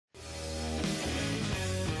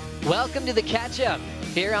Welcome to the catch-up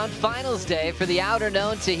here on finals day for the outer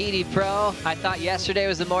known Teahupo'o. I thought yesterday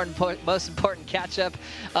was the most important catch-up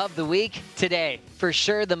of the week. Today, for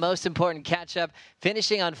sure, the most important catch-up,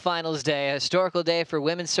 finishing on finals day, a historical day for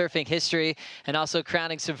women's surfing history, and also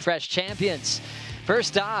crowning some fresh champions.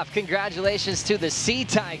 First off, congratulations to the Sea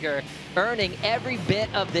Tiger, earning every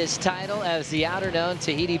bit of this title as the outer known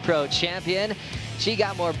Teahupo'o champion. She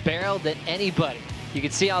got more barreled than anybody. You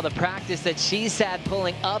can see all the practice that she's had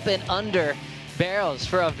pulling up and under barrels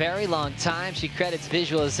for a very long time. She credits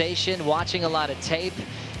visualization, watching a lot of tape,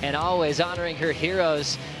 and always honoring her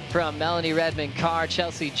heroes from Melanie Redmond-Carr,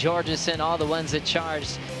 Chelsea Georgeson, all the ones that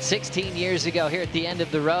charged 16 years ago here at the end of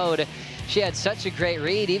the road. She had such a great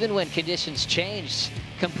read, even when conditions changed,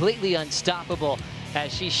 completely unstoppable.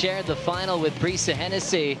 As she shared the final with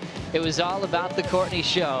Hennessy, it was all about the Courtney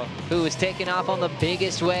show, who was taking off on the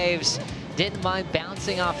biggest waves, didn't mind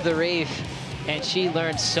bouncing off the reef, and she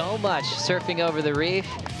learned so much surfing over the reef.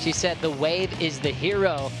 She said the wave is the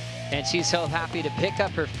hero, and she's so happy to pick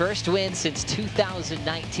up her first win since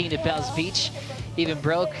 2019 at Bells Beach. Even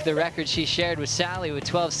broke the record she shared with Sally with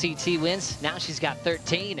 12 CT wins. Now she's got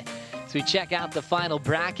 13. As we check out the final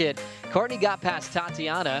bracket, Courtney got past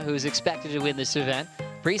Tatiana, who's expected to win this event.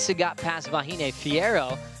 Brisa got past Vahine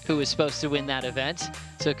Fierro, who was supposed to win that event.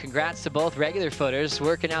 So congrats to both regular footers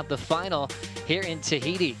working out the final here in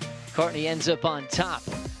Tahiti. Courtney ends up on top.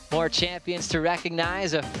 More champions to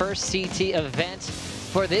recognize, a first CT event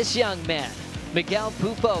for this young man. Miguel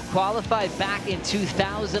Pupo qualified back in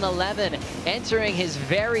 2011, entering his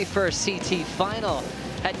very first CT final.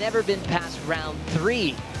 Had never been past round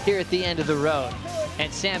 3 here at the end of the road.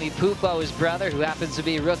 And Sammy Pupo, his brother, who happens to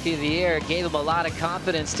be Rookie of the Year, gave him a lot of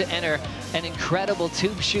confidence to enter an incredible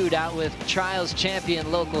tube shootout with Trials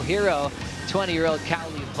champion local hero, 20-year-old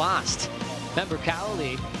Kaoli Vost. Remember,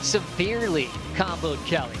 Kaoli severely comboed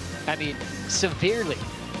Kelly. I mean, severely.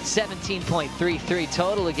 17.33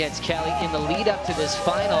 total against Kelly in the lead up to this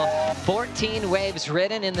final. 14 waves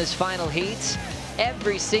ridden in this final heat.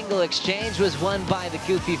 Every single exchange was won by the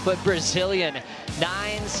goofy foot Brazilian.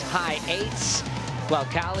 9s, high 8s, while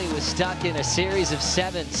Kaoli was stuck in a series of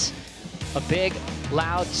 7s. A big,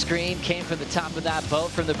 loud scream came from the top of that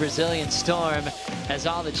boat from the Brazilian Storm, as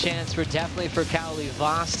all the chants were definitely for Kaoli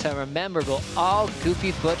Vost, a memorable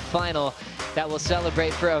all-goofy foot final that we'll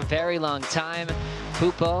celebrate for a very long time.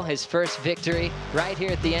 Pupo, his first victory right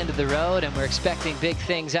here at the end of the road, and we're expecting big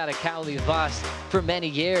things out of Kaoli Vost for many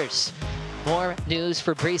years. More news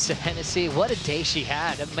for Hennessy. What a day she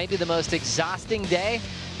had. Maybe the most exhausting day,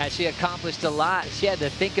 as she accomplished a lot. She had to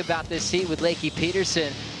think about this heat with Lakey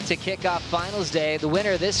Peterson to kick off finals day. The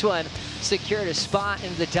winner of this one secured a spot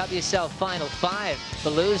in the WSL Final 5. The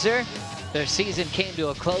loser, their season came to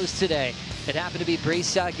a close today. It happened to be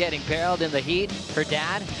Brisa getting barreled in the heat, her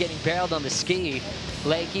dad getting barreled on the ski.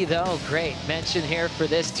 Lakey, though, great mention here for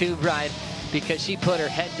this tube ride, because she put her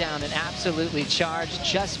head down and absolutely charged,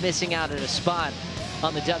 just missing out at a spot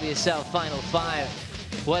on the WSL Final 5.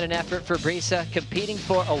 What an effort for Brisa, competing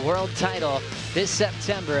for a world title this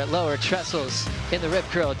September at Lower Trestles in the Rip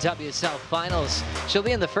Curl WSL Finals. She'll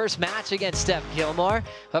be in the first match against Steph Gilmore.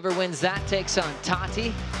 Whoever wins that takes on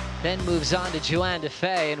Tati, then moves on to Joanne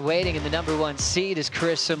DeFay, and waiting in the #1 seed is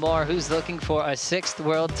Carissa Moore, who's looking for a 6th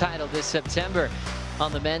world title this September.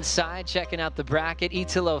 On the men's side, checking out the bracket,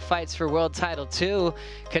 Italo fights for world title 2.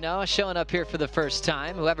 Kanoa showing up here for the first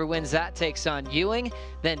time. Whoever wins that takes on Ewing,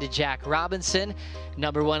 then to Jack Robinson.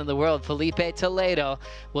 #1 in the world, Felipe Toledo,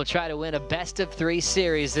 will try to win a best-of-3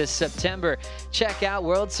 series this September. Check out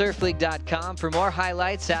WorldSurfLeague.com for more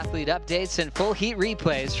highlights, athlete updates, and full heat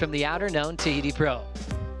replays from the outer known Teahupo'o.